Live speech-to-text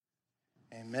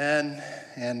Amen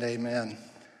and amen.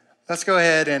 Let's go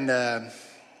ahead and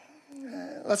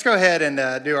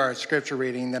do our scripture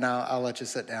reading. Then I'll let you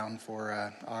sit down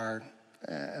for our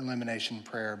illumination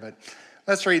prayer. But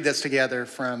let's read this together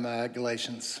from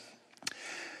Galatians.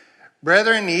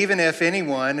 Brethren, even if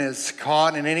anyone is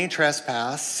caught in any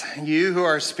trespass, you who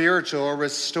are spiritual,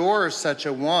 restore such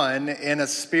a one in a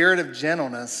spirit of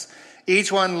gentleness,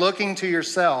 each one looking to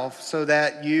yourself, so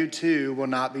that you too will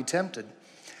not be tempted.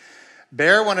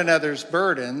 Bear one another's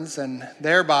burdens, and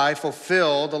thereby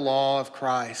fulfill the law of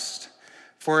Christ.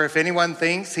 For if anyone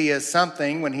thinks he is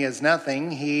something when he is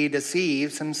nothing, he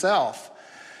deceives himself.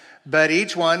 But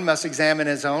each one must examine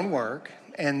his own work,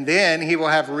 and then he will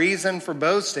have reason for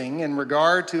boasting in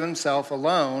regard to himself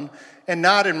alone, and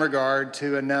not in regard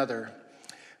to another.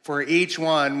 For each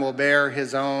one will bear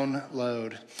his own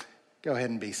load. Go ahead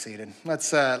and be seated.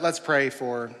 Let's pray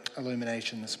for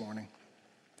illumination this morning.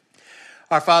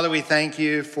 Our Father, we thank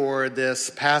you for this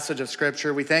passage of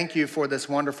Scripture. We thank you for this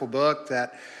wonderful book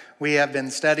that we have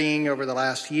been studying over the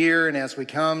last year. And as we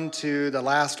come to the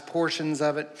last portions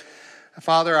of it,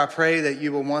 Father, I pray that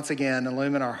you will once again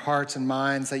illumine our hearts and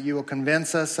minds, that you will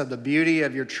convince us of the beauty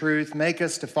of your truth, make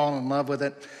us to fall in love with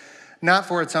it, not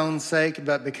for its own sake,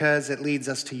 but because it leads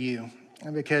us to you,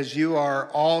 and because you are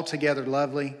altogether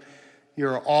lovely, you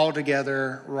are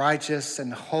altogether righteous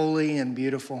and holy and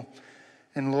beautiful.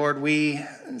 And Lord, we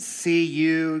see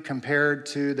you compared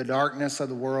to the darkness of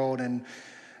the world, and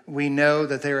we know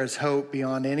that there is hope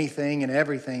beyond anything and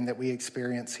everything that we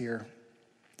experience here.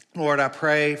 Lord, I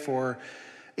pray for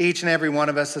each and every one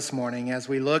of us this morning as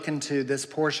we look into this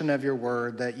portion of your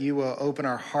word, that you will open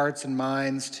our hearts and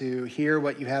minds to hear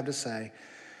what you have to say.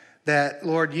 That,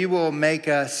 Lord, you will make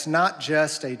us not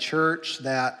just a church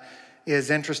that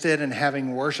is interested in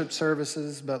having worship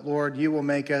services, but Lord, you will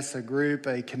make us a group,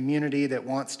 a community that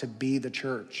wants to be the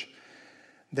church.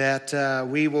 That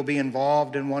we will be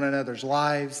involved in one another's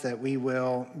lives, that we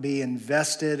will be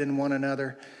invested in one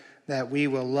another, that we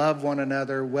will love one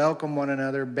another, welcome one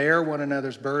another, bear one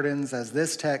another's burdens, as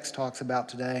this text talks about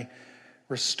today,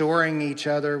 restoring each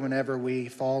other whenever we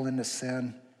fall into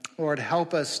sin. Lord,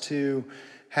 help us to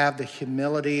have the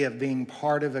humility of being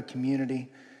part of a community.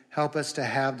 Help us to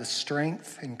have the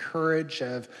strength and courage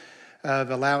of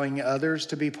allowing others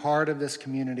to be part of this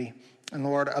community. And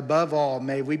Lord, above all,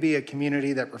 may we be a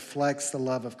community that reflects the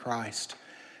love of Christ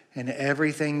in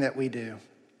everything that we do.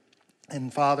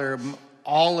 And Father,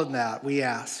 all of that we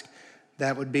ask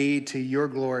that would be to your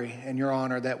glory and your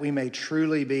honor, that we may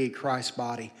truly be Christ's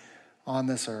body on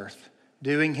this earth,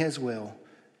 doing his will,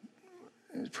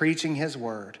 preaching his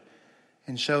word,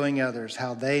 and showing others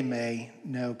how they may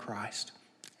know Christ.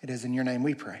 It is in your name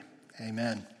we pray.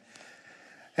 Amen.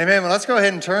 Amen. Well, let's go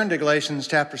ahead and turn to Galatians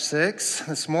chapter 6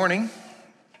 this morning.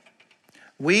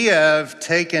 We have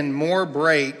taken more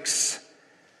breaks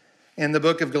in the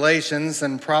book of Galatians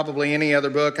than probably any other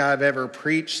book I've ever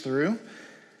preached through.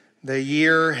 The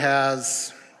year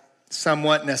has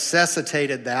somewhat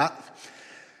necessitated that.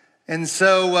 And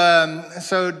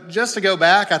so just to go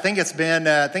back, I think it's been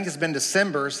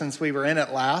December since we were in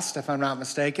it last, if I'm not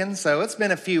mistaken. So it's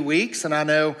been a few weeks, and I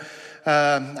know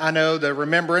the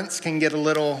remembrance can get a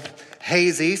little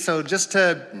hazy. So just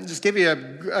give you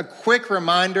a quick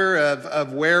reminder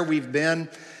of where we've been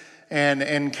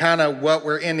and kind of what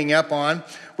we're ending up on.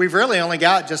 We've really only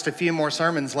got just a few more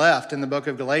sermons left in the book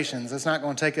of Galatians. It's not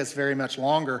going to take us very much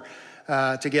longer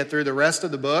to get through the rest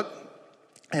of the book.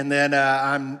 And then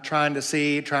I'm trying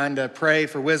to pray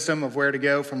for wisdom of where to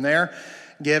go from there.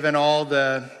 Given all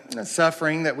the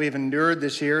suffering that we've endured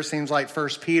this year, seems like 1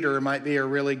 Peter might be a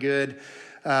really good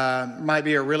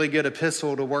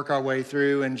epistle to work our way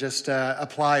through and just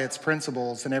apply its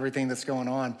principles and everything that's going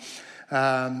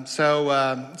on.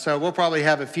 So we'll probably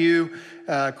have a few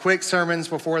quick sermons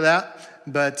before that,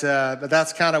 but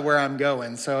that's kind of where I'm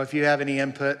going. So if you have any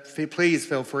input, please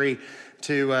feel free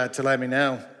to let me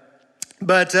know.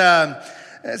 But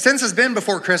since it's been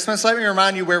before Christmas, let me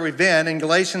remind you where we've been. In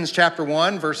Galatians chapter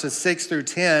 1, verses 6 through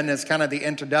 10 is kind of the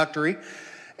introductory.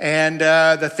 And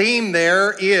the theme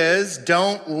there is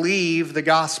don't leave the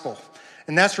gospel.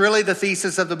 And that's really the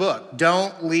thesis of the book.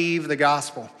 Don't leave the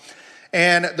gospel.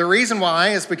 And the reason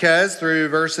why is because through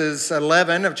verses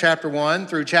 11 of chapter 1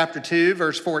 through chapter 2,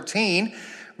 verse 14,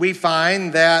 we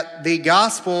find that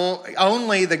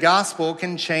only the gospel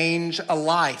can change a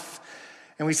life.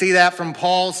 And we see that from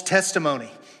Paul's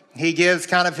testimony. He gives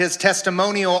kind of his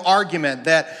testimonial argument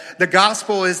that the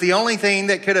gospel is the only thing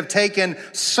that could have taken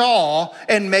Saul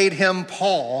and made him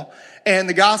Paul. And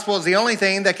the gospel is the only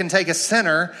thing that can take a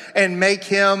sinner and make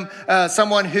him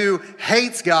someone who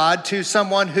hates God to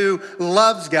someone who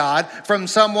loves God, from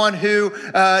someone who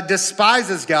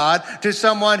despises God to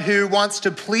someone who wants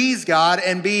to please God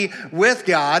and be with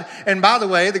God. And by the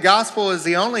way, the gospel is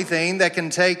the only thing that can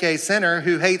take a sinner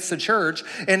who hates the church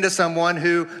into someone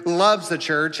who loves the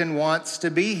church and wants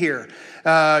to be here.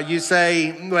 You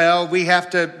say, well, we have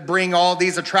to bring all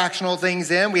these attractional things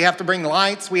in. We have to bring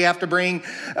lights. We have to bring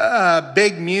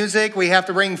big music. We have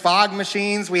to bring fog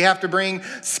machines. We have to bring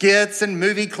skits and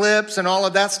movie clips and all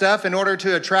of that stuff in order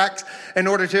to attract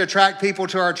people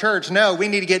to our church. No, we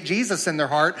need to get Jesus in their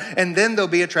heart, and then they'll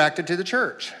be attracted to the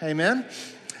church. Amen?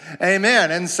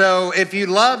 Amen. And so if you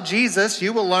love Jesus,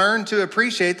 you will learn to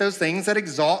appreciate those things that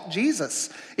exalt Jesus,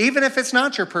 even if it's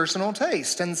not your personal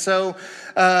taste. And so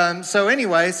that's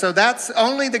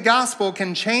only the gospel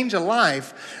can change a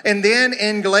life. And then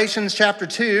in Galatians chapter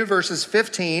 2, verses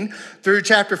 15 through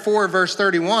chapter 4, verse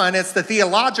 31, it's the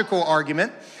theological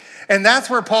argument. And that's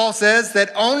where Paul says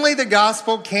that only the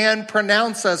gospel can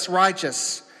pronounce us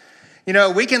righteous. You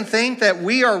know, we can think that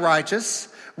we are righteous.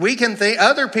 We can think,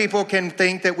 other people can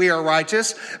think that we are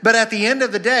righteous, but at the end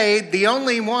of the day, the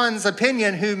only one's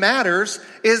opinion who matters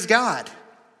is God.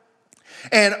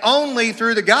 And only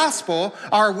through the gospel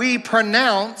are we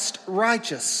pronounced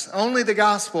righteous. Only the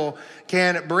gospel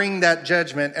can bring that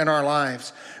judgment in our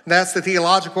lives. That's the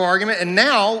theological argument. And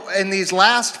now, in these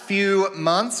last few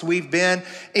months, we've been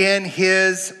in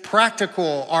his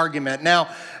practical argument. Now,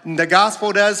 the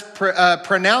gospel does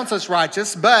pronounce us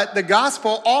righteous, but the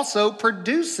gospel also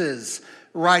produces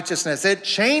righteousness. It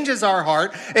changes our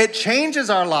heart. It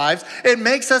changes our lives. It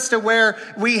makes us to where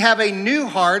we have a new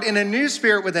heart and a new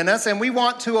spirit within us, and we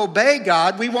want to obey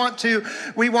God. We want to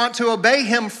obey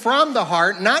him from the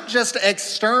heart, not just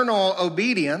external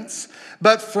obedience,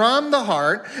 but from the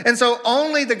heart. And so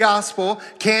only the gospel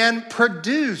can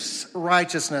produce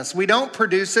righteousness. We don't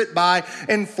produce it by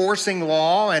enforcing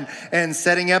law and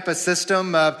setting up a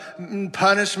system of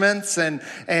punishments and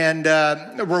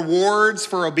rewards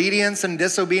for obedience and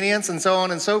disobedience and so on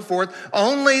and so forth.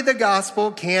 Only the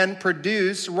gospel can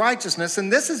produce righteousness.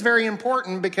 And this is very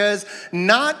important because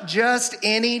not just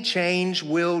any change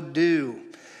will do.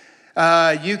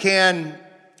 You can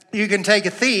take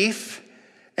a thief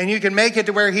and you can make it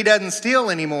to where he doesn't steal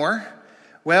anymore.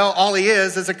 Well, all he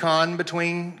is a con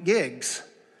between gigs.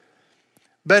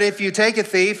 But if you take a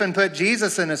thief and put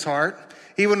Jesus in his heart,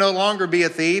 he will no longer be a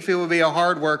thief. He will be a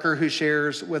hard worker who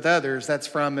shares with others. That's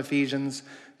from Ephesians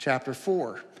chapter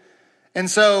 4.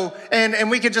 And so, and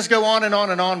we could just go on and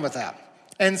on and on with that.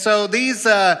 And so these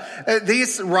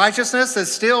righteousness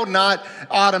is still not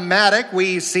automatic.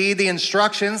 We see the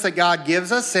instructions that God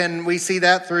gives us, and we see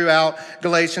that throughout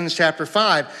Galatians chapter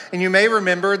 5. And you may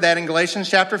remember that in Galatians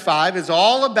chapter 5 is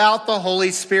all about the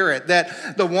Holy Spirit,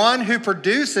 that the one who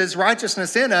produces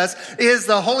righteousness in us is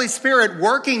the Holy Spirit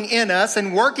working in us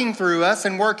and working through us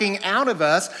and working out of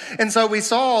us. And so we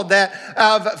saw that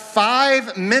of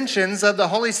 5 mentions of the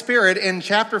Holy Spirit in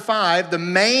chapter 5, the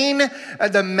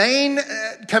main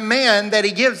command that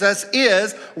he gives us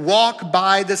is walk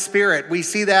by the Spirit. We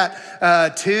see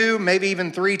that 2, maybe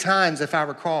even 3 times if I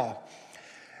recall.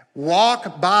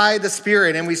 Walk by the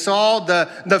Spirit. And we saw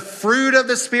the fruit of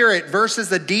the Spirit versus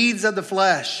the deeds of the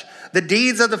flesh. The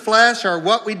deeds of the flesh are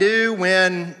what we do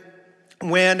when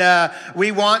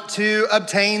we want to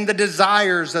obtain the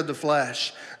desires of the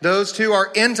flesh. Those two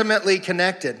are intimately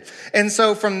connected. And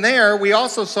so from there, we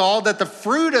also saw that the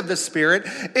fruit of the Spirit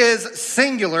is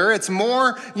singular. It's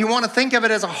more, you want to think of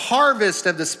it as a harvest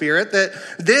of the Spirit, that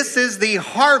this is the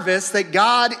harvest that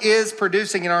God is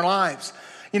producing in our lives.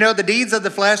 You know, the deeds of the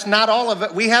flesh, not all of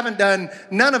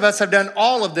it, none of us have done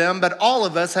all of them, but all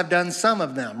of us have done some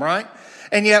of them, right?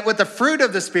 And yet with the fruit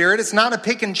of the Spirit, it's not a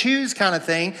pick and choose kind of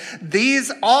thing.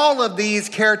 All of these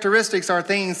characteristics are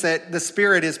things that the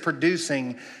Spirit is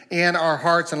producing in our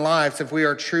hearts and lives if we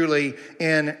are truly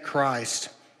in Christ.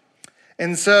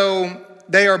 And so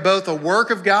they are both a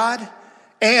work of God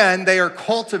and they are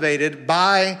cultivated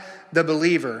by the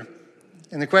believer.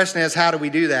 And the question is, how do we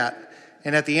do that?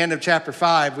 And at the end of chapter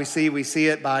 5, we see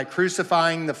it by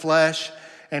crucifying the flesh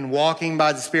and walking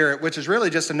by the Spirit, which is really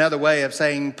just another way of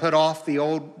saying put off the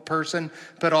old person,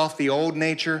 put off the old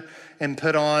nature, and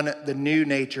put on the new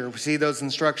nature. We see those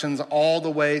instructions all the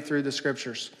way through the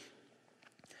Scriptures.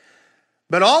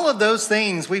 But all of those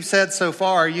things we've said so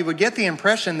far, you would get the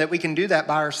impression that we can do that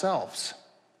by ourselves.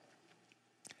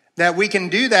 That we can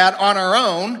do that on our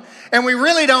own, and we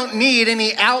really don't need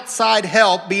any outside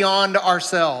help beyond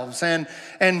ourselves. And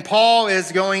Paul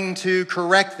is going to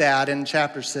correct that in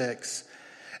chapter 6.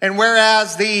 And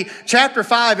whereas the chapter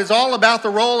 5 is all about the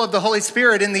role of the Holy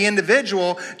Spirit in the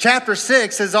individual, chapter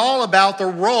 6 is all about the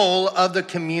role of the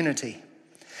community.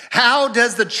 How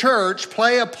does the church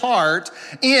play a part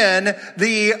in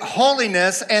the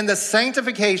holiness and the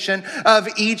sanctification of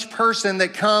each person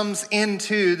that comes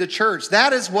into the church?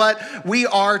 That is what we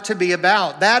are to be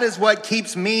about. That is what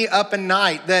keeps me up at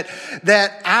night,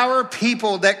 that our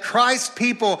people, that Christ's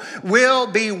people will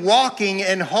be walking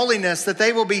in holiness, that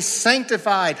they will be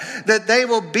sanctified, that they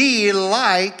will be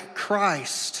like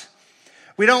Christ.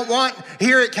 We don't want,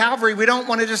 here at Calvary, we don't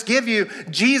want to just give you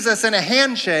Jesus in a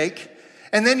handshake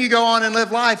and then you go on and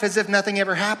live life as if nothing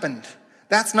ever happened.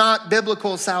 That's not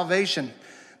biblical salvation.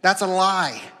 That's a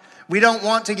lie. We don't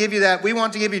want to give you that. We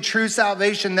want to give you true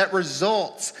salvation that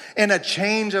results in a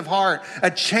change of heart,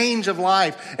 a change of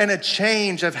life, and a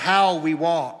change of how we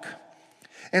walk.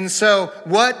 And so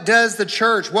what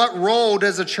role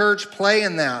does the church play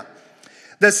in that?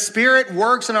 The Spirit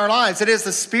works in our lives. It is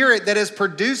the Spirit that is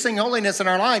producing holiness in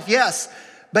our life, yes,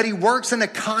 but He works in a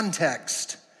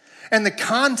context. And the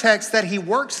context that He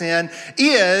works in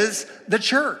is the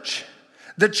church.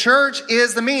 The church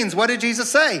is the means. What did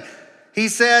Jesus say? He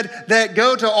said that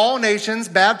go to all nations,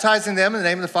 baptizing them in the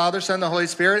name of the Father, Son, and the Holy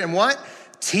Spirit. And what?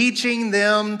 Teaching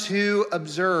them to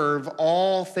observe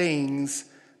all things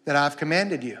that I've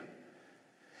commanded you.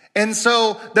 And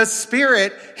so the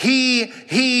Spirit, He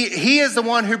is the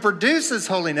one who produces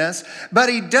holiness, but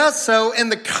He does so in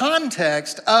the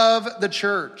context of the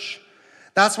church.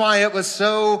 That's why it was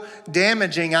so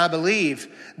damaging, I believe,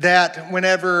 that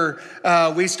whenever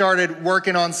we started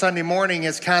working on Sunday morning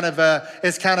as kind of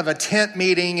a tent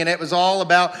meeting, and it was all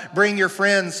about bring your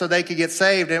friends so they could get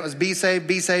saved, and it was be saved,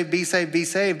 be saved, be saved, be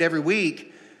saved every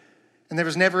week, and there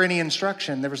was never any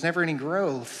instruction, there was never any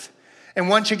growth. And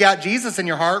once you got Jesus in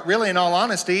your heart, really, in all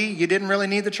honesty, you didn't really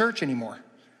need the church anymore.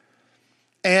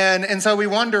 And so we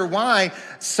wonder why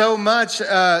so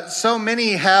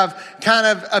many have kind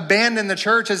of abandoned the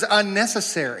church as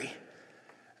unnecessary.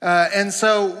 And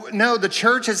so, no, the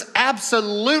church is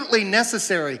absolutely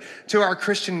necessary to our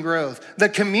Christian growth. The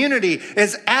community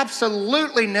is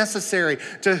absolutely necessary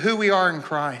to who we are in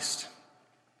Christ.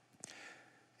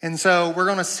 And so we're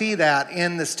going to see that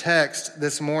in this text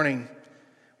this morning.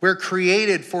 We're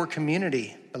created for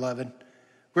community, beloved.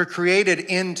 We're created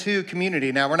into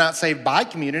community. Now, we're not saved by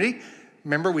community.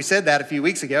 Remember, we said that a few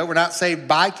weeks ago. We're not saved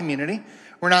by community.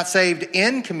 We're not saved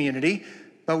in community,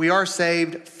 but we are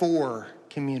saved for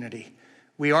community.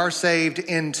 We are saved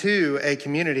into a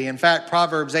community. In fact,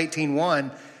 Proverbs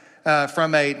 18:1,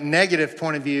 from a negative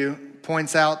point of view,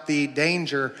 points out the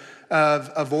danger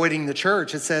of avoiding the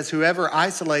church. It says, whoever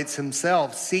isolates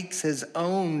himself seeks his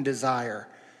own desire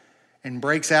and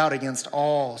breaks out against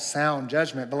all sound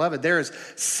judgment. Beloved, there is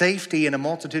safety in a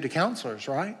multitude of counselors,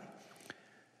 right?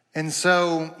 And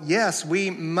so, yes,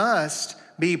 we must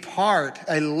be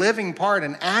a living part,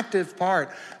 an active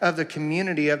part of the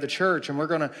community of the church. And we're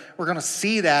gonna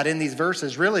see that in these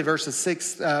verses, really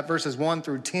verses 1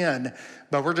 through 10,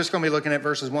 but we're just gonna be looking at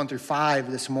verses 1 through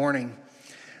 5 this morning.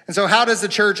 And so how does the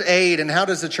church aid and how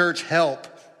does the church help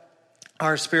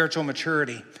our spiritual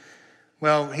maturity?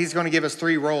 Well, he's going to give us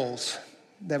 3 roles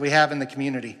that we have in the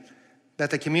community, that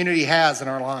the community has in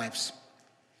our lives,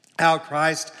 how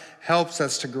Christ helps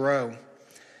us to grow.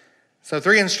 So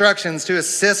 3 instructions to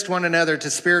assist one another to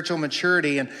spiritual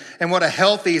maturity and what a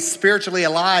healthy, spiritually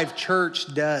alive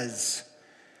church does.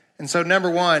 And so number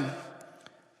 1,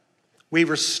 we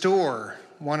restore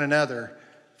one another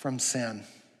from sin.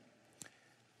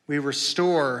 We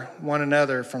restore one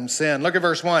another from sin. Look at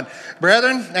verse 1.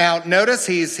 Brethren, now notice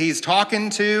he's talking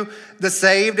to the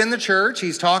saved in the church.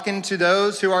 He's talking to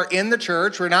those who are in the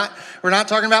church. We're not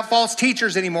talking about false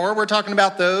teachers anymore. We're talking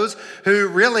about those who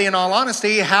really, in all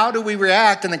honesty, how do we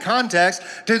react in the context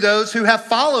to those who have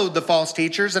followed the false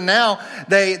teachers? And now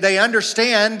they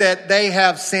understand that they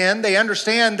have sinned. They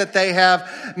understand that they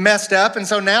have messed up. And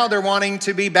so now they're wanting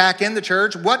to be back in the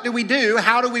church. What do we do?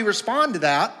 How do we respond to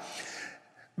that?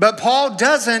 But Paul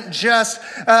doesn't just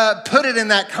put it in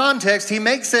that context. He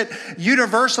makes it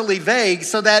universally vague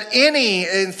so that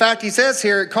in fact, he says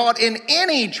here, caught in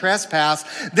any trespass.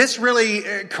 This really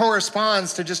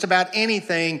corresponds to just about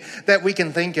anything that we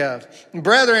can think of.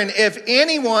 Brethren, if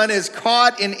anyone is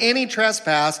caught in any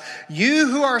trespass, you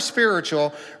who are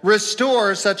spiritual,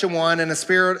 restore such a one in a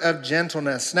spirit of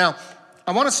gentleness. Now,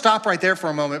 I want to stop right there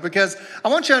for a moment because I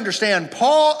want you to understand,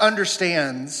 Paul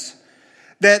understands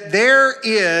that there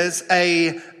is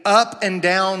a up and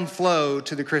down flow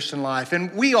to the Christian life.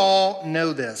 And we all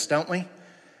know this, don't we?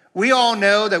 We all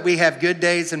know that we have good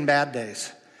days and bad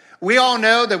days. We all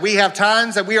know that we have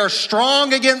times that we are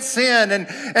strong against sin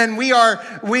and we are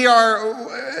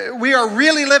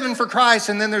really living for Christ.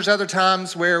 And then there's other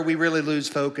times where we really lose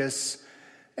focus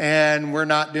and we're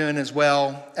not doing as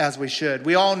well as we should.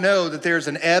 We all know that there's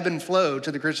an ebb and flow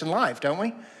to the Christian life, don't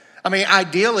we? I mean,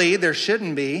 ideally there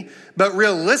shouldn't be, but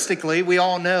realistically we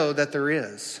all know that there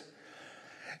is.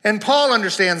 And Paul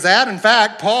understands that. In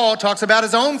fact, Paul talks about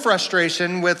his own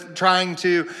frustration with trying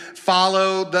to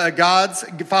follow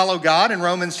God in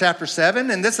Romans chapter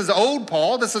 7. And this is old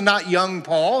Paul. This is not young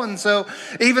Paul. And so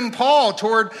even Paul,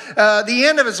 toward the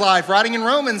end of his life, writing in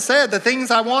Romans, said, the things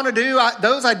I want to do,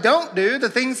 those I don't do. The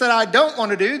things that I don't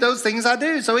want to do, those things I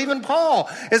do. So even Paul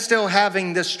is still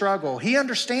having this struggle. He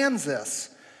understands this.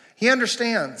 He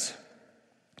understands.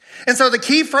 And so the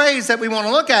key phrase that we want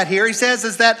to look at here, he says,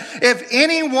 is that if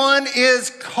anyone is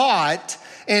caught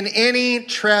in any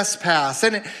trespass,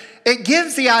 and it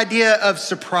gives the idea of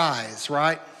surprise,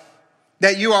 right?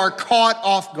 That you are caught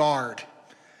off guard.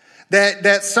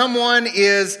 That someone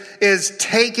is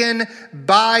taken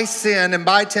by sin and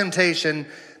by temptation.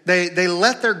 They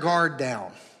let their guard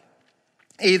down.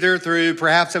 Either through,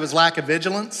 perhaps it was lack of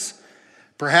vigilance.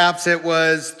 Perhaps it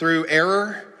was through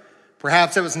error.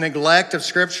 Perhaps it was neglect of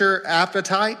scriptural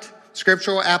appetite.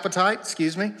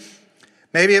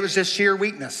 Maybe it was just sheer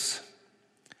weakness.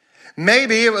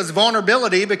 Maybe it was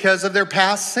vulnerability because of their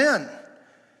past sin.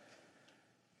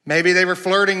 Maybe they were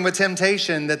flirting with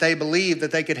temptation that they believed that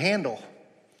they could handle.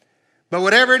 But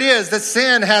whatever it is, the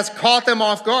sin has caught them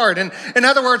off guard. And in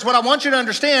other words, what I want you to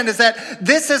understand is that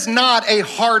this is not a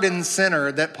hardened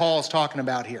sinner that Paul's talking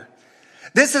about here.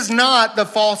 This is not the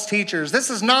false teachers. This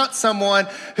is not someone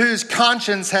whose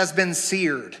conscience has been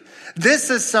seared. This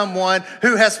is someone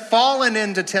who has fallen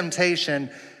into temptation,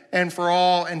 and for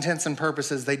all intents and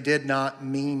purposes, they did not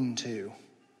mean to.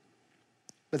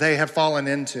 But they have fallen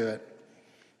into it.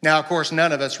 Now, of course,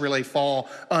 none of us really fall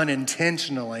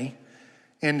unintentionally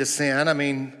into sin. I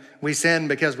mean, we sin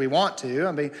because we want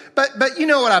to. But you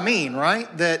know what I mean, right?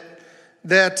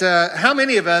 That how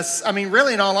many of us, I mean,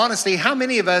 really in all honesty, how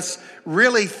many of us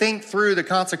really think through the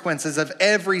consequences of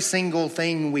every single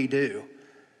thing we do?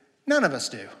 None of us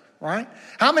do, right?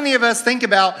 How many of us think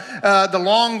about the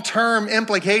long-term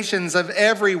implications of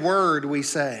every word we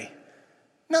say?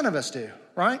 None of us do,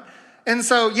 right? And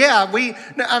so, yeah,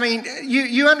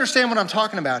 you understand what I'm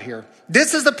talking about here.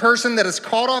 This is the person that is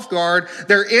caught off guard.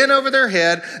 They're in over their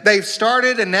head. They've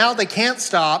started and now they can't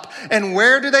stop. And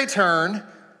where do they turn?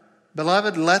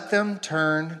 Beloved, let them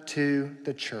turn to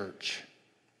the church.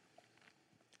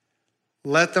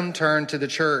 Let them turn to the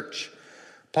church.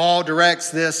 Paul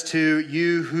directs this to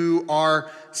you who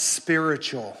are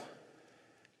spiritual.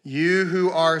 You who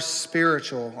are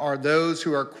spiritual are those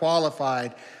who are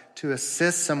qualified to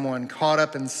assist someone caught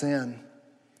up in sin.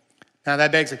 Now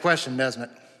that begs a question, doesn't it?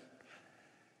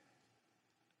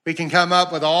 We can come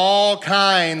up with all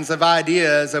kinds of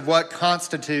ideas of what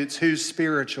constitutes who's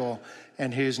spiritual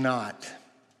and who's not.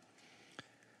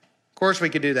 Of course we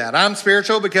could do that. I'm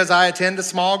spiritual because I attend a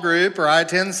small group or I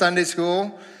attend Sunday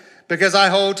school, because I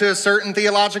hold to a certain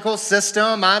theological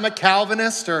system. I'm a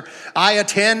Calvinist, or I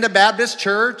attend a Baptist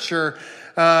church, or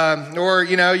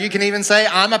you can even say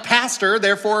I'm a pastor,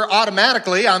 therefore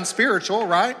automatically I'm spiritual,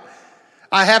 right?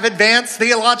 I have advanced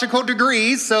theological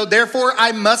degrees, so therefore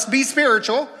I must be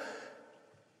spiritual.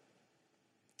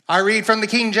 I read from the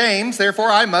King James, therefore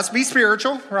I must be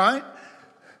spiritual, right?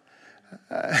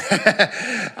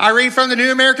 I read from the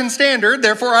New American Standard,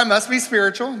 therefore I must be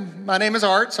spiritual. My name is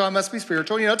Art, so I must be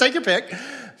spiritual. Take your pick.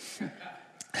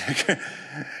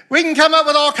 We can come up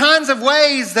with all kinds of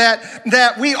ways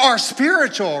that we are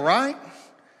spiritual, right?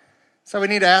 So we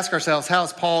need to ask ourselves, how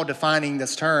is Paul defining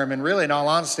this term? And really, in all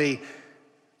honesty,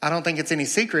 I don't think it's any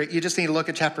secret. You just need to look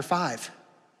at chapter 5.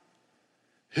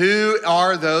 Who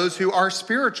are those who are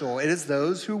spiritual? It is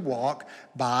those who walk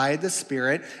by the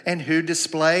Spirit and who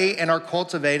display and are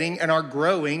cultivating and are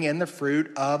growing in the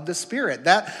fruit of the Spirit.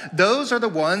 Those are the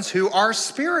ones who are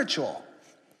spiritual.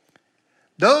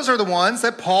 Those are the ones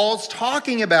that Paul's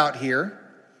talking about here.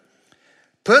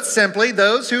 Put simply,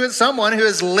 someone who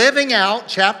is living out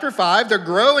chapter 5, they're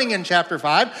growing in chapter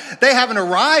 5. They haven't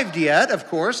arrived yet, of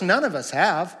course, none of us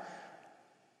have,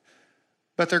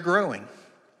 but they're growing.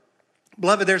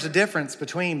 Beloved, there's a difference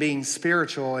between being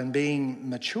spiritual and being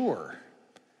mature.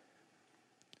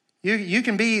 You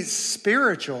can be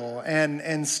spiritual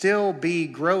and still be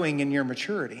growing in your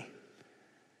maturity.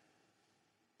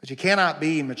 But you cannot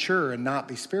be mature and not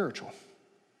be spiritual.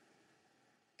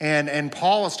 And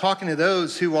Paul is talking to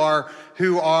those who are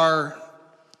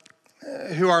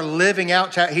living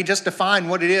out. He just defined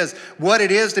what it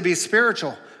is to be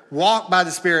spiritual. walk by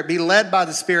the Spirit, be led by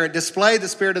the Spirit, display the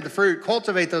Spirit of the fruit,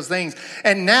 cultivate those things.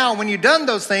 And now when you've done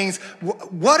those things,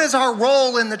 what is our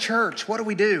role in the church? What do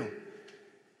we do?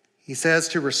 He says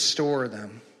to restore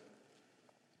them.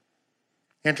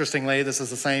 Interestingly, this is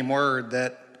the same word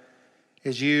that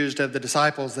is used of the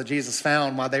disciples that Jesus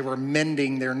found while they were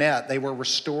mending their net. They were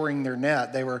restoring their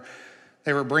net. They were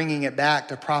bringing it back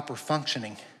to proper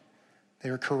functioning.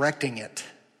 They were correcting it.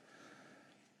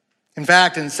 In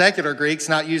fact, in secular Greek, it's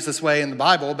not used this way in the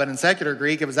Bible, but in secular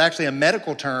Greek, it was actually a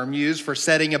medical term used for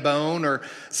setting a bone or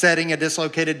setting a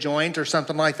dislocated joint or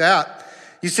something like that.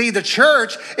 You see, the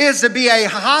church is to be a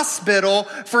hospital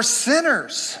for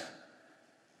sinners,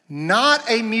 not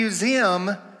a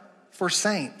museum for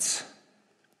saints.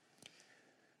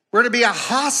 We're to be a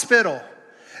hospital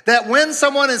that when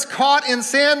someone is caught in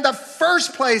sin, the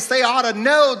first place they ought to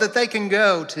know that they can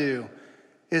go to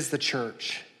is the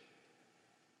church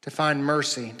to find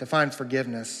mercy, to find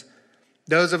forgiveness.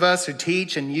 Those of us who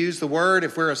teach and use the word,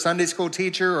 if we're a Sunday school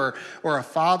teacher or a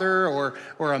father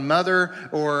or a mother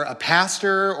or a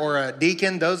pastor or a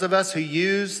deacon, those of us who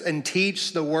use and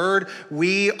teach the word,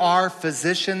 we are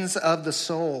physicians of the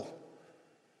soul.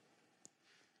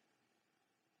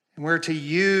 And we're to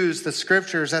use the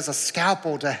scriptures as a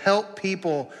scalpel to help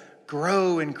people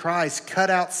grow in Christ, cut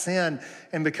out sin,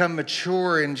 and become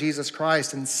mature in Jesus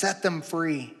Christ and set them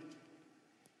free.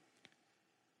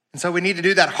 And so we need to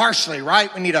do that harshly,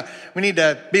 right? We need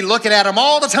to be looking at them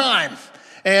all the time.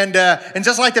 And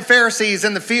just like the Pharisees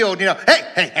in the field,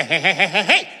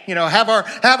 hey, have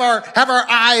our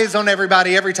eyes on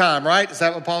everybody every time, right? Is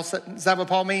that what Paul said? Is that what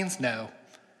Paul means? No,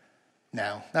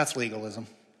 that's legalism.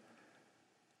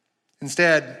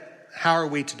 Instead, how are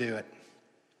we to do it?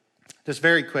 Just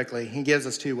very quickly, he gives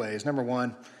us two ways. Number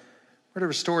one, we're to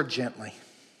restore gently.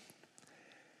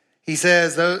 He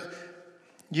says,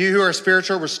 you who are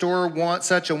spiritual, restore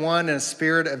such a one in a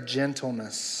spirit of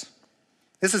gentleness.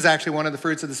 This is actually one of the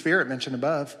fruits of the Spirit mentioned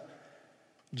above.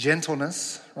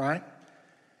 Gentleness, right?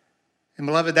 And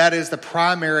beloved, that is the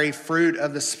primary fruit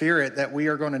of the Spirit that we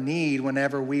are going to need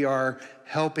whenever we are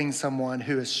helping someone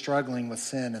who is struggling with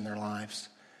sin in their lives.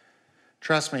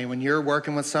 Trust me, when you're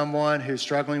working with someone who's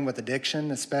struggling with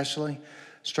addiction, especially,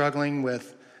 struggling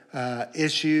with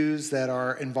issues that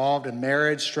are involved in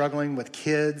marriage, struggling with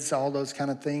kids, all those kind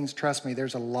of things, trust me,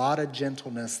 there's a lot of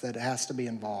gentleness that has to be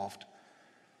involved.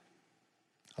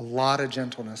 A lot of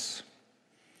gentleness.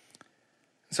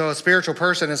 So a spiritual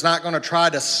person is not going to try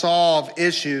to solve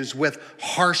issues with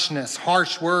harshness,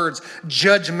 harsh words,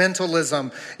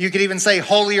 judgmentalism. You could even say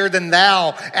holier than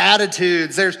thou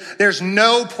attitudes. There's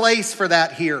no place for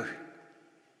that here.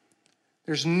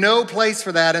 There's no place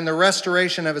for that in the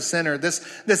restoration of a sinner.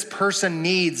 This person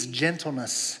needs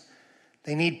gentleness.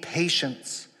 They need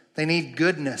patience. They need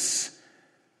goodness.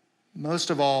 Most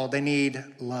of all, they need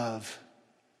love.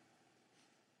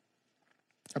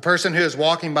 A person who is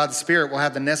walking by the Spirit will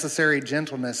have the necessary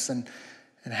gentleness. And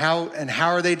how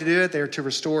are they to do it? They're to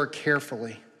restore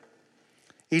carefully.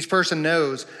 Each person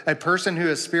knows, a person who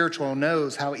is spiritual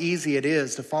knows how easy it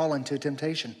is to fall into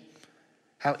temptation.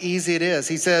 How easy it is.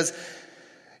 He says,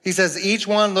 each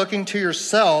one looking to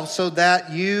yourself so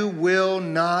that you will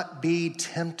not be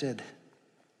tempted.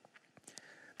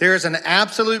 There is an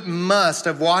absolute must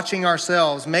of watching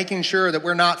ourselves, making sure that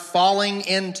we're not falling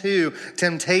into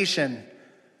temptation.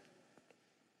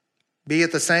 Be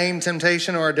it the same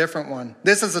temptation or a different one.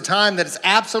 This is a time that is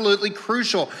absolutely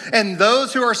crucial. And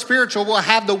those who are spiritual will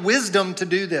have the wisdom to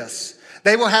do this.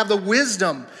 They will have the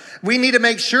wisdom. We need to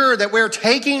make sure that we're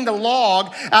taking the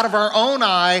log out of our own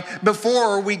eye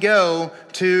before we go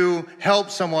to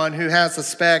help someone who has a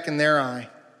speck in their eye.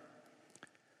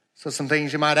 So some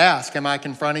things you might ask. Am I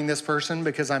confronting this person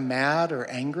because I'm mad or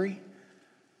angry?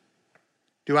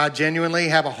 Do I genuinely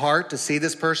have a heart to see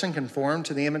this person conform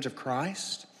to the image of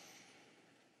Christ?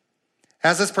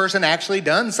 Has this person actually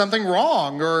done something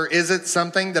wrong? Or is it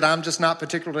something that I'm just not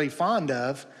particularly fond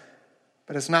of,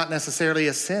 but it's not necessarily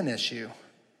a sin issue?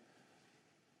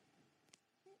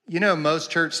 You know,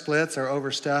 most church splits are over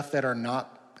stuff that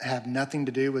have nothing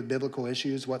to do with biblical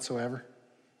issues whatsoever.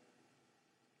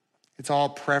 It's all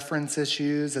preference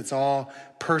issues. It's all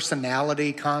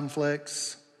personality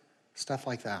conflicts, stuff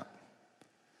like that.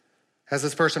 Has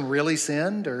this person really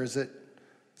sinned, or is it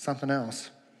something else?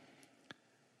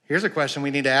 Here's a question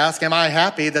we need to ask. Am I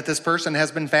happy that this person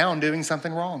has been found doing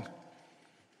something wrong?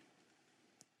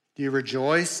 Do you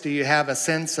rejoice? Do you have a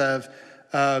sense of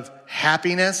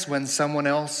happiness when someone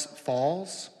else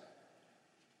falls?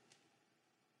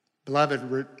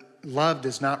 Beloved, love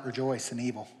does not rejoice in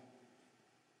evil.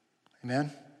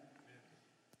 Amen?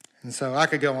 And so I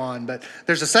could go on, but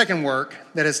there's a second work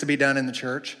that is to be done in the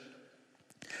church.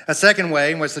 A second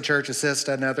way in which the church assists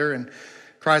another in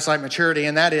Christ-like maturity,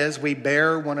 and that is we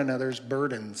bear one another's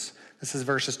burdens. This is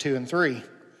verses 2 and 3.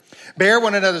 Bear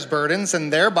one another's burdens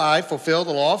and thereby fulfill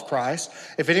the law of Christ.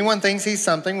 If anyone thinks he's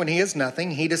something when he is nothing,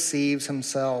 he deceives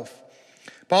himself.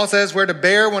 Paul says we're to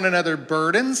bear one another's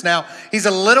burdens. Now, he's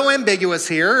a little ambiguous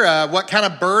here. What kind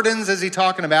of burdens is he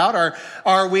talking about?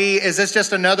 Is this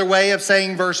just another way of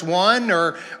saying verse 1?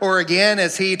 Or again,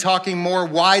 is he talking more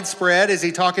widespread? Is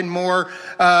he talking more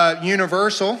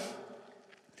universal?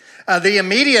 The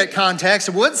immediate context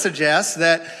would suggest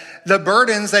that the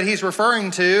burdens that he's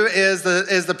referring to is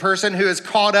the person who is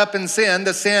caught up in sin,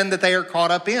 the sin that they are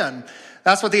caught up in.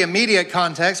 That's what the immediate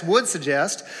context would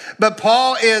suggest. But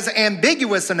Paul is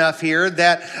ambiguous enough here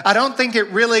that I don't think it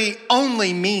really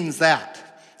only means that.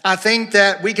 I think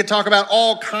that we could talk about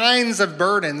all kinds of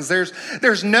burdens.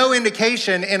 There's no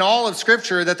indication in all of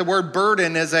Scripture that the word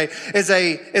burden is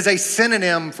a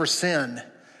synonym for sin.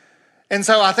 And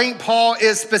so I think Paul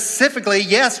is specifically,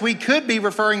 yes, we could be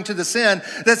referring to the sin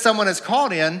that someone is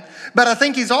caught in, but I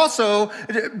think he's also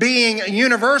being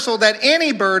universal that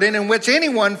any burden in which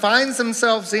anyone finds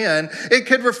themselves in, it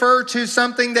could refer to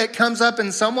something that comes up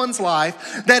in someone's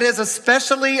life that is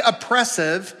especially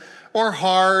oppressive or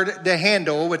hard to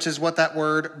handle, which is what that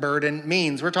word burden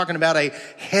means. We're talking about a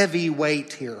heavy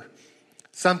weight here,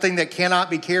 something that cannot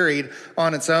be carried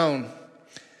on its own.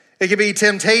 It could be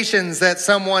temptations that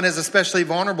someone is especially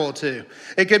vulnerable to.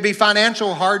 It could be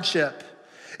financial hardship.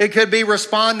 It could be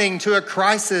responding to a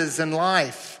crisis in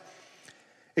life.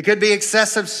 It could be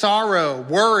excessive sorrow,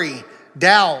 worry,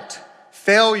 doubt,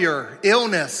 failure,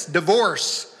 illness,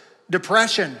 divorce,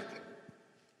 depression.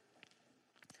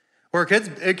 Or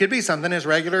it could be something as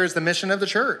regular as the mission of the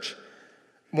church.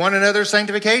 One another's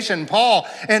sanctification. Paul,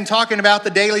 in talking about the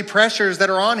daily pressures that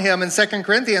are on him in 2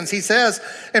 Corinthians, he says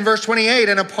in verse 28,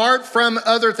 and apart from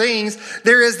other things,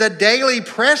 there is the daily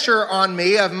pressure on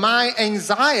me of my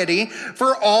anxiety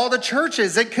for all the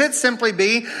churches. It could simply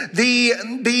be the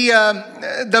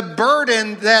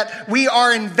burden that we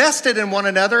are invested in one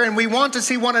another and we want to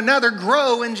see one another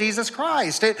grow in Jesus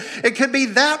Christ. It could be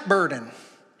that burden.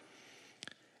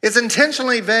 It's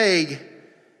intentionally vague.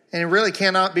 And it really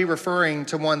cannot be referring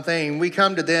to one thing. We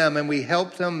come to them and we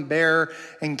help them bear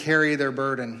and carry their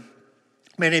burden.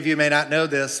 Many of you may not know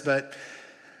this, but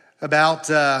about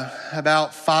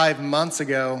 5 months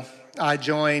ago, I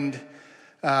joined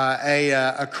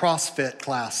a CrossFit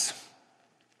class.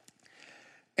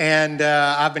 And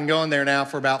I've been going there now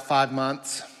for about 5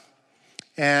 months.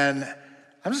 And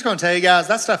I'm just going to tell you guys,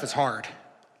 that stuff is hard.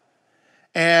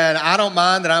 And I don't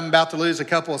mind that I'm about to lose a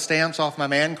couple of stamps off my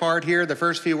man card here. The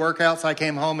first few workouts, I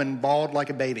came home and bawled like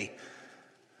a baby.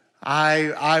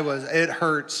 It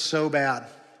hurt so bad.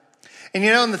 And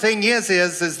and the thing is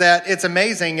that it's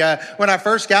amazing. When I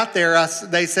first got there,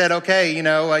 they said, okay,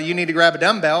 you need to grab a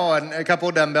dumbbell and a couple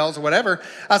of dumbbells or whatever.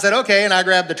 I said, okay, and I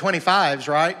grabbed the 25s,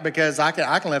 right? Because I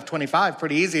can lift 25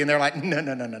 pretty easy. And they're like,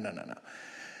 no.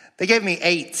 They gave me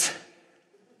 8s.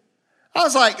 I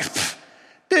was like,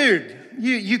 dude,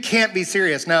 you can't be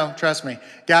serious. No, trust me.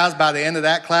 Guys, by the end of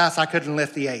that class, I couldn't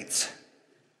lift the 8s.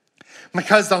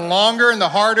 Because the longer and the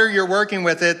harder you're working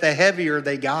with it, the heavier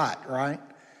they got, right?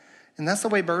 And that's the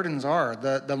way burdens are.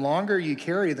 The longer you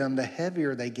carry them, the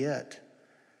heavier they get.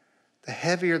 The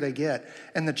heavier they get.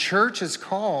 And the church is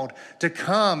called to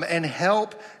come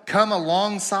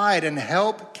alongside and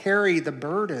help carry the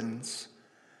burdens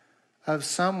of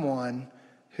someone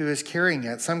who is carrying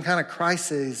it, some kind of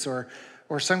crisis or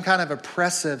some kind of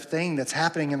oppressive thing that's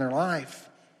happening in their life.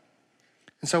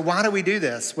 And so why do we do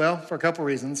this? Well, for a couple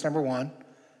reasons. Number one,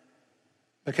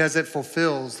 because it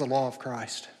fulfills the law of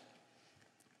Christ.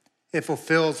 It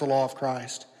fulfills the law of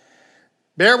Christ.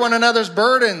 Bear one another's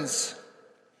burdens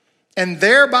and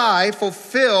thereby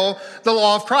fulfill the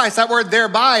law of Christ. That word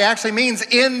thereby actually means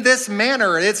in this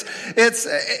manner. It's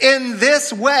in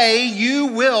this way you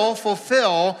will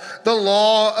fulfill the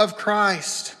law of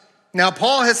Christ. Now,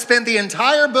 Paul has spent the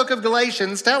entire book of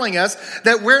Galatians telling us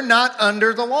that we're not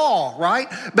under the law, right?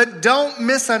 But don't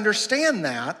misunderstand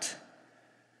that,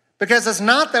 because it's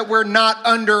not that we're not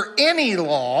under any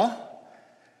law.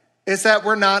 It's that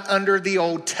we're not under the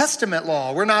Old Testament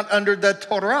law. We're not under the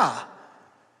Torah.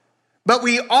 But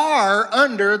we are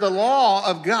under the law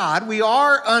of God. We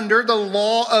are under the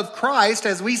law of Christ,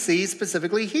 as we see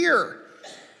specifically here.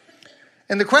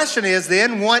 And the question is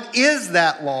then, what is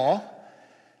that law?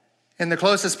 And the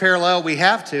closest parallel we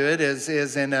have to it is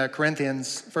in 1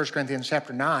 Corinthians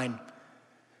chapter 9.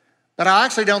 But I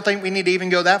actually don't think we need to even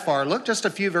go that far. Look just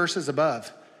a few verses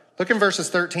above. Look in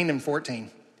verses 13 and 14.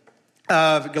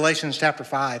 of Galatians chapter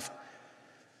 5.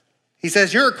 He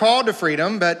says, "You're called to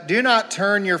freedom, but do not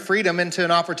turn your freedom into an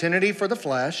opportunity for the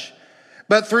flesh,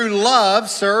 but through love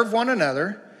serve one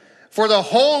another. For the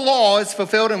whole law is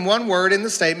fulfilled in one word in the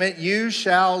statement, you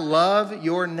shall love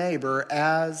your neighbor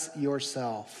as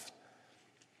yourself."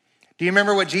 Do you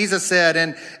remember what Jesus said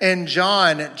in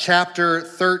John chapter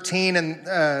 13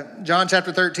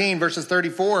 verses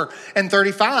 34 and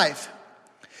 35?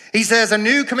 He says, "A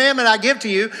new commandment I give to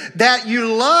you, that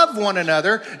you love one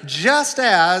another just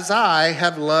as I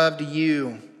have loved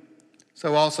you.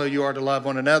 So also you are to love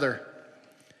one another."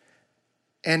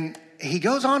 And he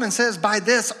goes on and says, "By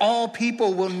this all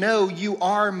people will know you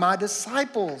are my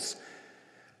disciples."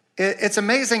 It's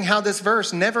amazing how this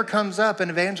verse never comes up in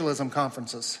evangelism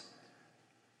conferences.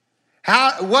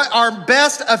 What our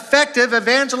best effective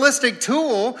evangelistic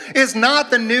tool is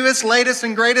not the newest, latest,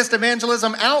 and greatest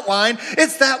evangelism outline.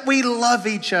 It's that we love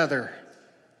each other.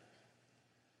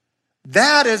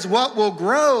 That is what will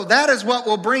grow. That is what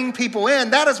will bring people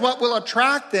in. That is what will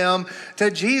attract them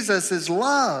to Jesus'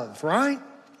 love, right?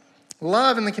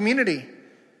 Love in the community.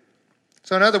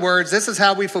 So in other words, this is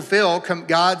how we fulfill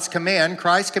God's command,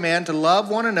 Christ's command, to love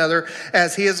one another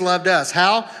as he has loved us.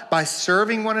 How? By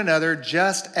serving one another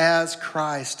just as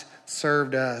Christ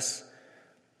served us.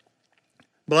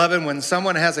 Beloved, when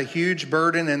someone has a huge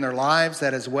burden in their lives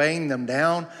that is weighing them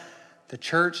down, the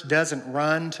church doesn't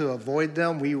run to avoid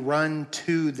them. We run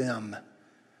to them.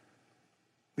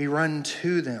 We run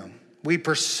to them. We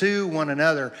pursue one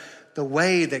another the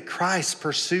way that Christ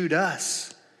pursued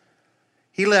us.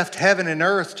 He left heaven and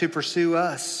earth to pursue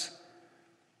us.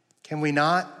 Can we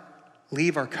not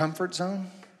leave our comfort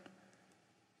zone?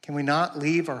 Can we not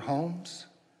leave our homes?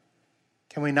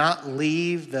 Can we not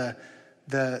leave the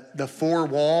four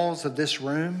walls of this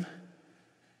room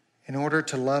in order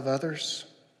to love others?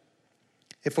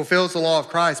 It fulfills the law of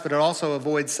Christ, but it also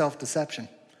avoids self-deception.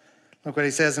 Look what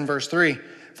he says in verse 3.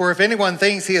 "For if anyone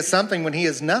thinks he is something when he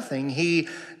is nothing, he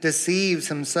deceives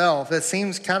himself." That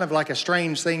seems kind of like a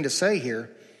strange thing to say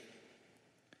here.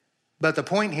 But the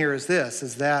point here is this,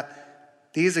 is that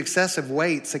these excessive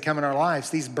weights that come in our lives,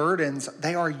 these burdens,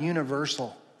 they are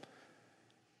universal.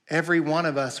 Every one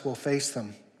of us will face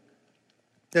them.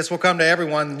 This will come to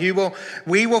everyone.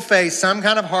 We will face some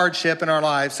kind of hardship in our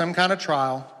lives, some kind of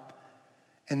trial.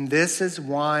 And this is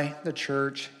why the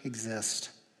church exists.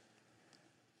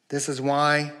 This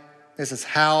is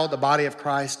how the body of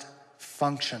Christ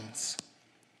functions.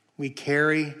 We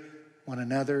carry one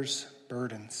another's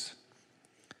burdens.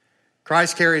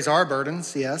 Christ carries our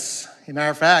burdens, yes. As a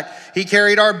matter of fact, he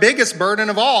carried our biggest burden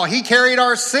of all. He carried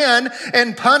our sin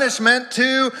and punishment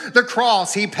to the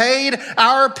cross. He paid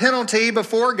our penalty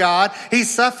before God. He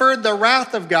suffered the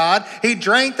wrath of God. He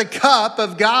drank the cup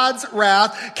of God's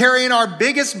wrath, carrying our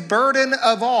biggest burden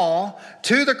of all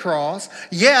to the cross.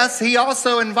 Yes, he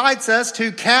also invites us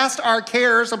to cast our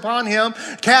cares upon him,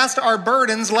 cast our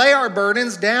burdens, lay our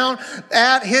burdens down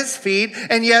at his feet.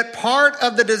 And yet part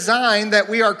of the design that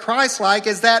we are Christ-like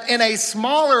is that in a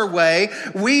smaller way,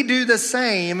 we do the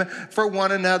same for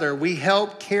one another. We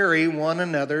help carry one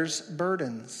another's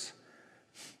burdens.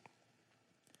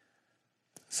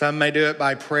 Some may do it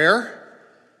by prayer,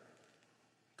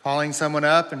 calling someone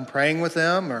up and praying with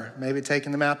them, or maybe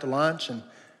taking them out to lunch and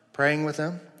praying with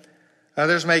them.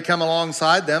 Others may come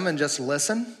alongside them and just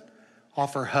listen,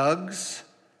 offer hugs,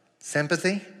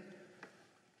 sympathy,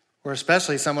 or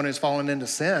especially someone who's fallen into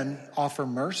sin, offer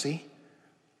mercy.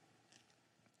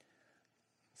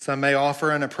 Some may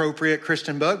offer an appropriate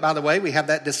Christian book. By the way, we have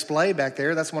that display back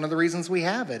there. That's one of the reasons we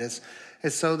have it, is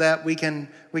so that we can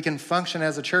function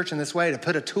as a church in this way, to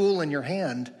put a tool in your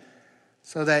hand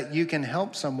so that you can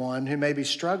help someone who may be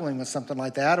struggling with something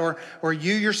like that, or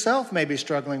you yourself may be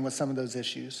struggling with some of those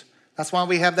issues. That's why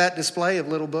we have that display of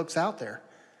little books out there,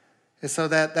 is so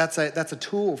that that's a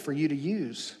tool for you to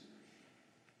use.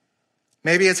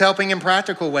 Maybe it's helping in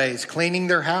practical ways, cleaning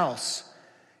their house,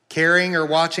 caring or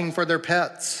watching for their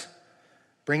pets,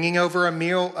 bringing over a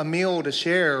meal to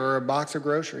share, or a box of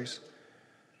groceries.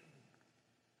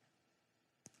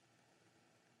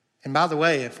 And by the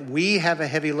way, if we have a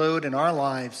heavy load in our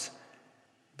lives,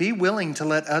 be willing to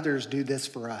let others do this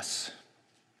for us.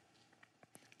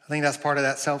 I think that's part of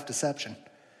that self-deception.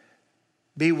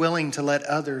 Be willing to let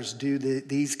others do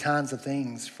these kinds of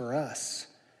things for us.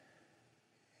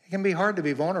 It can be hard to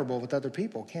be vulnerable with other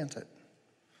people, can't it?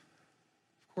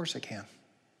 Of course it can.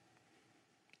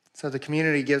 So the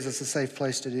community gives us a safe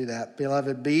place to do that.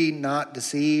 Beloved, be not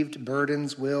deceived.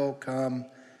 Burdens will come.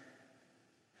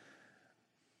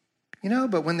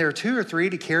 But when there are two or three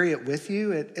to carry it with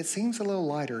you, it seems a little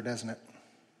lighter, doesn't it?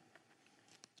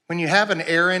 When you have an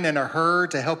Aaron and a Hur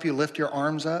to help you lift your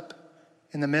arms up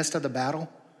in the midst of the battle,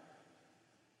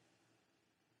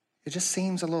 it just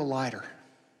seems a little lighter.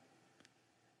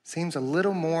 Seems a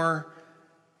little more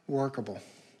workable.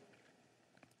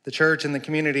 The church and the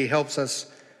community helps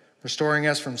us, restoring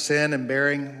us from sin and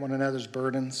bearing one another's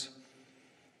burdens.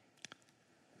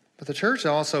 But the church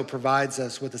also provides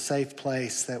us with a safe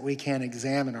place that we can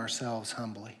examine ourselves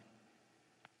humbly.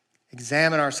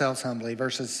 Examine ourselves humbly,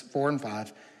 verses 4 and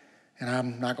 5. And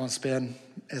I'm not going to spend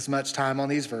as much time on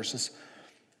these verses.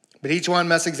 But each one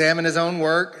must examine his own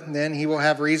work, and then he will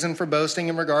have reason for boasting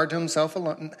in regard to himself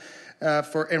alone,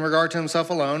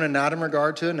 and not in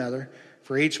regard to another.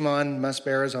 For each one must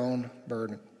bear his own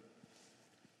burden.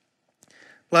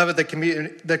 Beloved,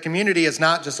 the community is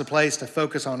not just a place to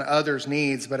focus on others'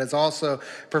 needs, but it also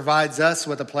provides us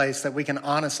with a place that we can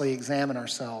honestly examine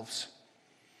ourselves.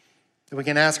 That we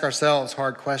can ask ourselves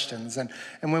hard questions. And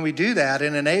when we do that,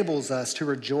 it enables us to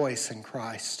rejoice in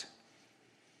Christ.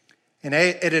 And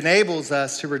it enables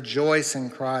us to rejoice in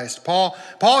Christ. Paul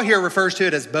here refers to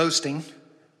it as boasting,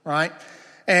 right?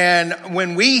 And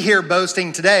when we hear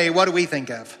boasting today, what do we think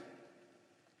of?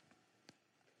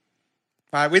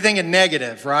 Right, we think of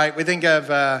negative, right? We think of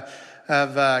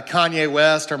Kanye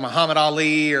West or Muhammad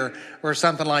Ali or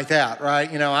something like that, right?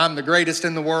 You know, I'm the greatest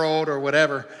in the world or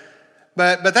whatever.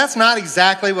 But that's not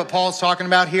exactly what Paul's talking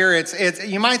about here. It's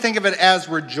you might think of it as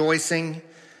rejoicing.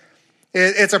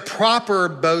 It's a proper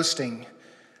boasting.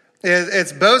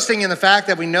 It's boasting in the fact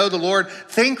that we know the Lord.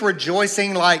 Think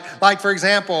rejoicing like for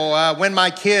example, when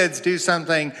my kids do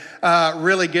something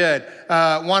really good.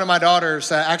 One of my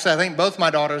daughters, actually I think both my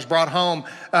daughters brought home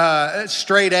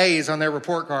straight A's on their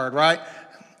report card, right?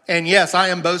 And yes, I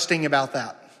am boasting about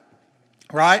that.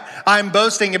 Right? I'm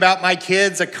boasting about my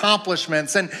kids'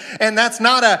 accomplishments. And that's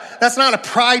not a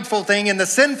prideful thing in the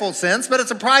sinful sense, but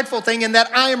it's a prideful thing in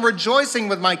that I am rejoicing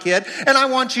with my kid, and I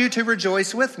want you to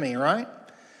rejoice with me, right?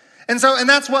 And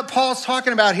that's what Paul's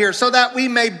talking about here, so that we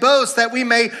may boast, that we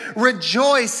may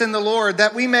rejoice in the Lord,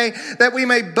 that we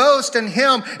may boast in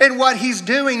him and what he's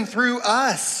doing through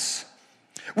us.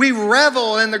 We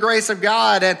revel in the grace of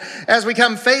God, and as we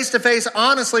come face to face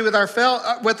honestly with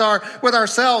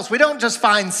ourselves, we don't just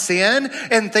find sin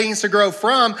and things to grow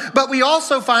from, but we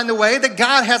also find the way that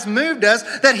God has moved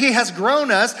us, that he has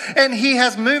grown us, and he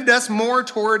has moved us more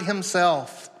toward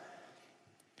himself.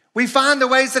 We find the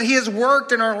ways that he has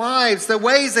worked in our lives, the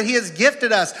ways that he has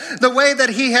gifted us, the way that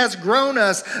he has grown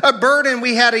us. A burden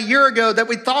we had a year ago that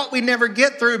we thought we'd never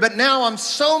get through, but now I'm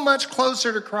so much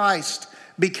closer to Christ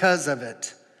because of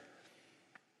it.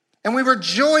 And we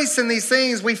rejoice in these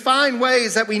things. We find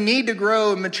ways that we need to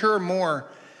grow and mature more.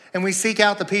 And we seek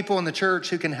out the people in the church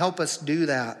who can help us do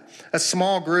that. A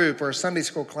small group or a Sunday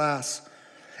school class.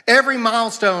 Every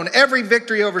milestone, every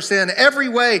victory over sin, every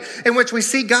way in which we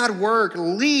see God work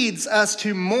leads us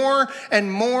to more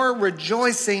and more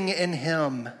rejoicing in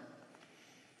him.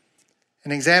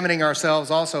 And examining ourselves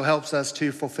also helps us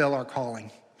to fulfill our calling.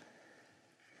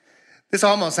 This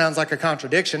almost sounds like a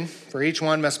contradiction, for each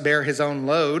one must bear his own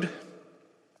load.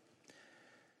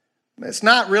 It's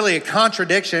not really a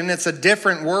contradiction. It's a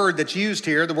different word that's used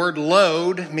here. The word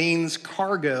load means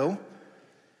cargo.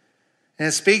 And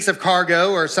it speaks of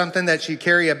cargo or something that you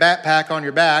carry a backpack on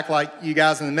your back, like you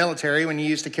guys in the military when you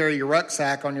used to carry your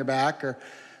rucksack on your back or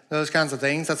those kinds of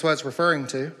things. That's what it's referring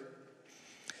to.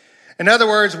 In other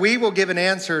words, we will give an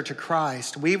answer to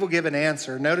Christ. We will give an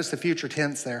answer. Notice the future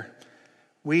tense there.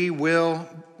 We will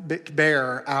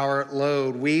bear our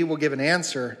load. We will give an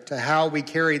answer to how we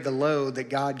carried the load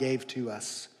that God gave to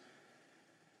us.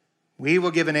 We will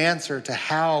give an answer to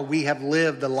how we have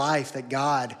lived the life that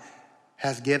God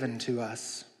has given to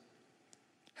us.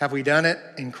 Have we done it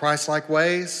in Christ-like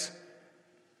ways?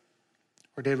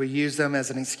 Or did we use them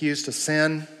as an excuse to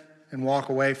sin and walk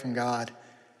away from God?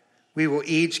 We will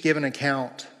each give an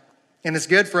account. And it's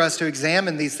good for us to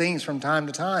examine these things from time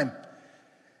to time.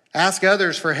 Ask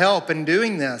others for help in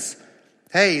doing this.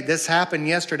 Hey, this happened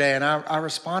yesterday and I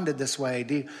responded this way.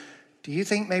 Do you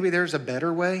think maybe there's a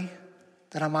better way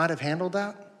that I might have handled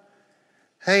that?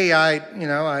 Hey,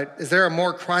 is there a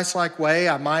more Christ-like way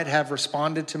I might have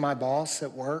responded to my boss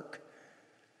at work?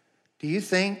 Do you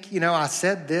think, I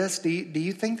said this. Do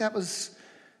you think that was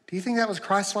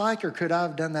Christ-like, or could I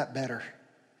have done that better?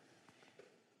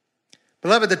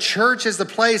 Beloved, the church is the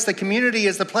place, the community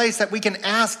is the place that we can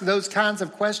ask those kinds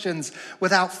of questions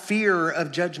without fear of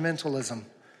judgmentalism,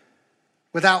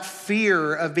 without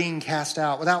fear of being cast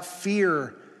out, without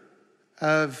fear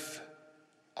of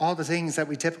all the things that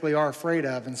we typically are afraid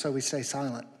of, and so we stay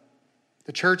silent.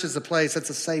 The church is the place, it's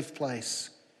a safe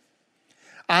place.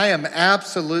 I am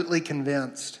absolutely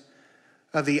convinced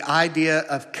of the idea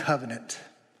of covenant.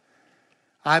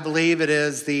 I believe it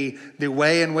is the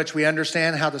way in which we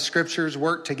understand how the scriptures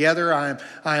work together.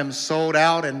 I am sold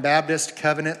out in Baptist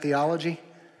covenant theology.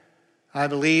 I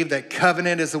believe that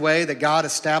covenant is the way that God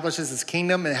establishes his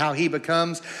kingdom and how he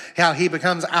becomes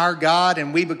our God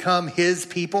and we become his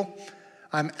people.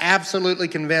 I'm absolutely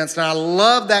convinced. And I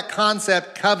love that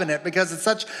concept, covenant, because it's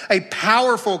such a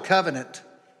powerful covenant.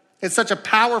 It's such a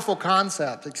powerful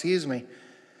concept,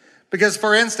 Because,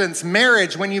 for instance,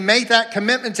 marriage, when you make that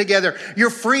commitment together, you're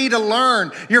free to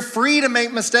learn. You're free to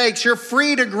make mistakes. You're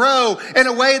free to grow in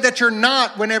a way that you're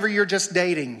not whenever you're just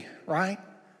dating, right?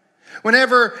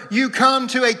 Whenever you come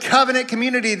to a covenant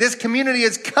community, this community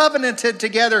is covenanted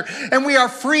together, and we are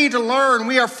free to learn.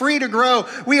 We are free to grow.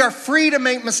 We are free to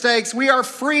make mistakes. We are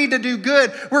free to do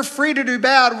good. We're free to do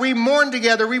bad. We mourn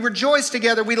together. We rejoice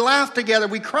together. We laugh together.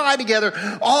 We cry together.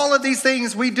 All of these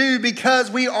things we do because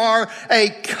we are a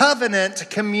covenant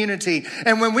community.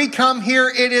 And when we come here,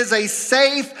 it is a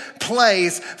safe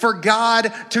place for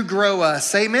God to grow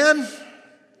us. Amen?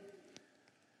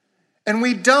 And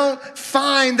we don't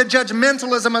find the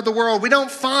judgmentalism of the world. We don't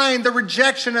find the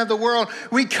rejection of the world.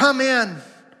 We come in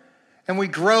and we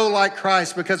grow like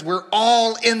Christ because we're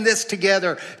all in this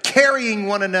together, carrying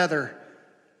one another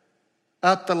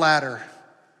up the ladder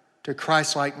to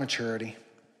Christ-like maturity.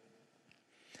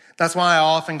 That's why I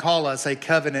often call us a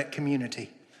covenant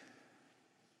community.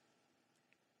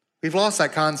 We've lost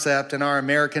that concept in our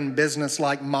American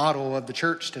business-like model of the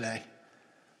church today.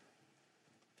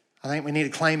 I think we need to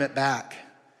claim it back.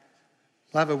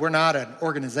 Beloved, we're not an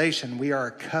organization. We are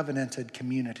a covenanted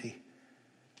community,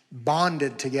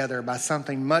 bonded together by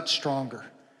something much stronger,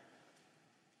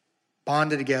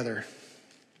 bonded together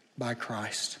by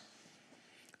Christ.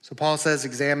 So Paul says,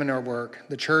 examine our work.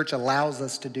 The church allows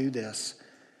us to do this.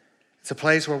 It's a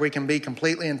place where we can be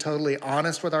completely and totally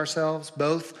honest with ourselves,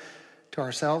 both to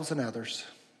ourselves and others,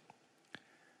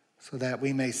 so that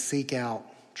we may seek out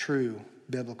true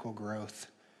biblical growth.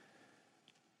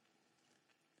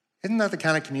 Isn't that the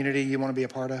kind of community you want to be a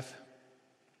part of?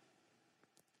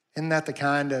 Isn't that the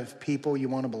kind of people you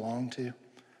want to belong to?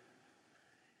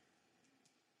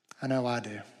 I know I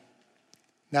do.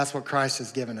 That's what Christ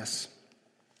has given us.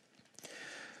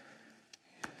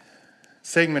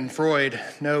 Sigmund Freud,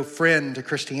 no friend to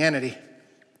Christianity,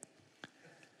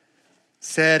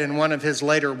 said in one of his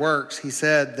later works, he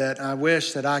said that I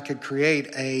wish that I could create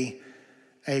a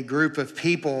group of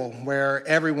people where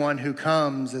everyone who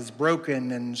comes is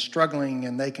broken and struggling,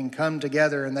 and they can come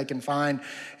together and they can find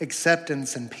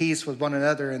acceptance and peace with one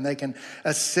another, and they can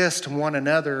assist one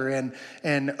another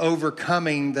in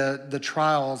overcoming the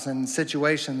trials and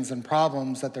situations and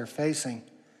problems that they're facing.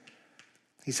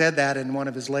 He said that in one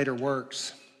of his later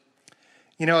works.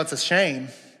 You know, it's a shame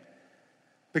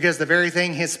because the very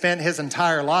thing he spent his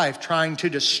entire life trying to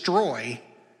destroy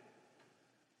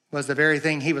was the very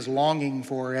thing he was longing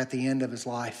for at the end of his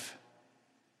life.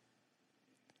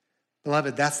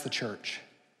 Beloved, that's the church.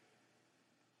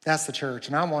 That's the church.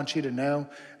 And I want you to know,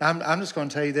 I'm just going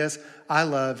to tell you this, I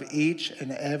love each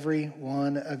and every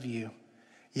one of you.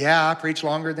 Yeah, I preach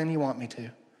longer than you want me to,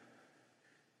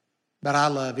 but I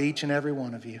love each and every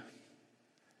one of you.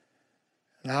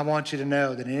 And I want you to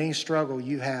know that any struggle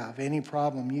you have, any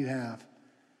problem you have,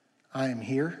 I am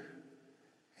here,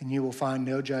 and you will find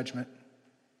no judgment.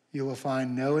 You will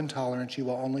find no intolerance. You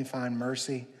will only find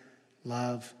mercy,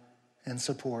 love, and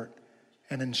support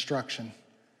and instruction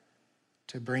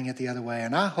to bring it the other way.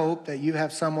 And I hope that you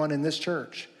have someone in this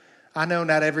church. I know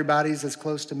not everybody's as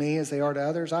close to me as they are to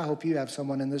others. I hope you have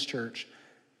someone in this church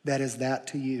that is that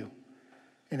to you.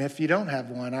 And if you don't have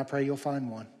one, I pray you'll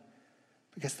find one.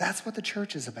 Because that's what the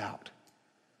church is about.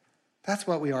 That's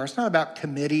what we are. It's not about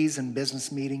committees and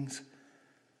business meetings.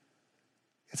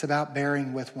 It's about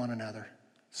bearing with one another,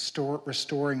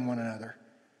 restoring one another,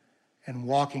 and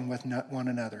walking with one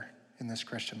another in this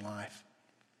Christian life.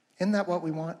 Isn't that what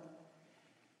we want?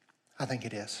 I think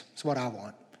it is. It's what I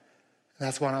want. And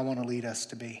that's what I want to lead us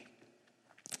to be.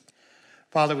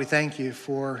 Father, we thank you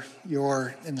for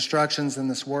your instructions in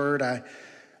this word.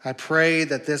 I pray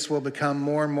that this will become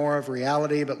more and more of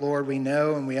reality, but Lord, we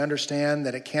know and we understand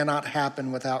that it cannot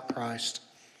happen without Christ.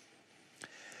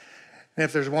 And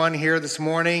if there's one here this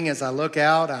morning, as I look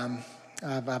out,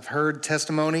 I've heard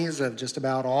testimonies of just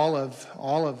about all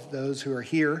of those who are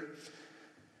here.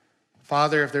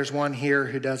 Father, if there's one here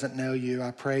who doesn't know you,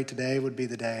 I pray today would be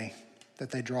the day that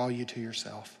they draw you to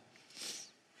yourself.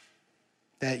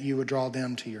 That you would draw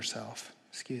them to yourself.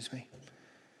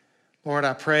 Lord,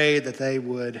 I pray that they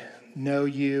would know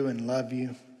you and love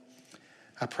you.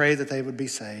 I pray that they would be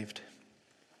saved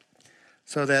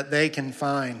so that they can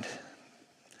find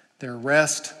their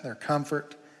rest, their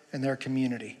comfort, and their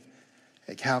community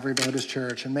at Calvary Baptist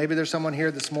Church. And maybe there's someone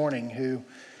here this morning who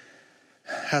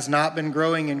has not been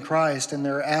growing in Christ, and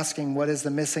they're asking, what is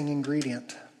the missing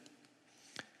ingredient?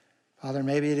 Father,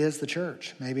 maybe it is the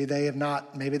church. Maybe they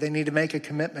need to make a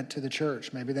commitment to the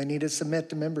church. Maybe they need to submit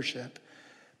to membership.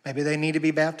 Maybe they need to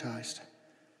be baptized.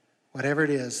 Whatever it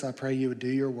is, I pray you would do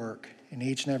your work in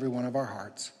each and every one of our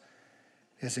hearts.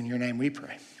 It's in your name we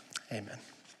pray. Amen.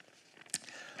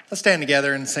 Let's stand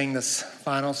together and sing this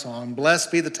final song.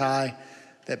 Blessed be the tie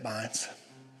that binds.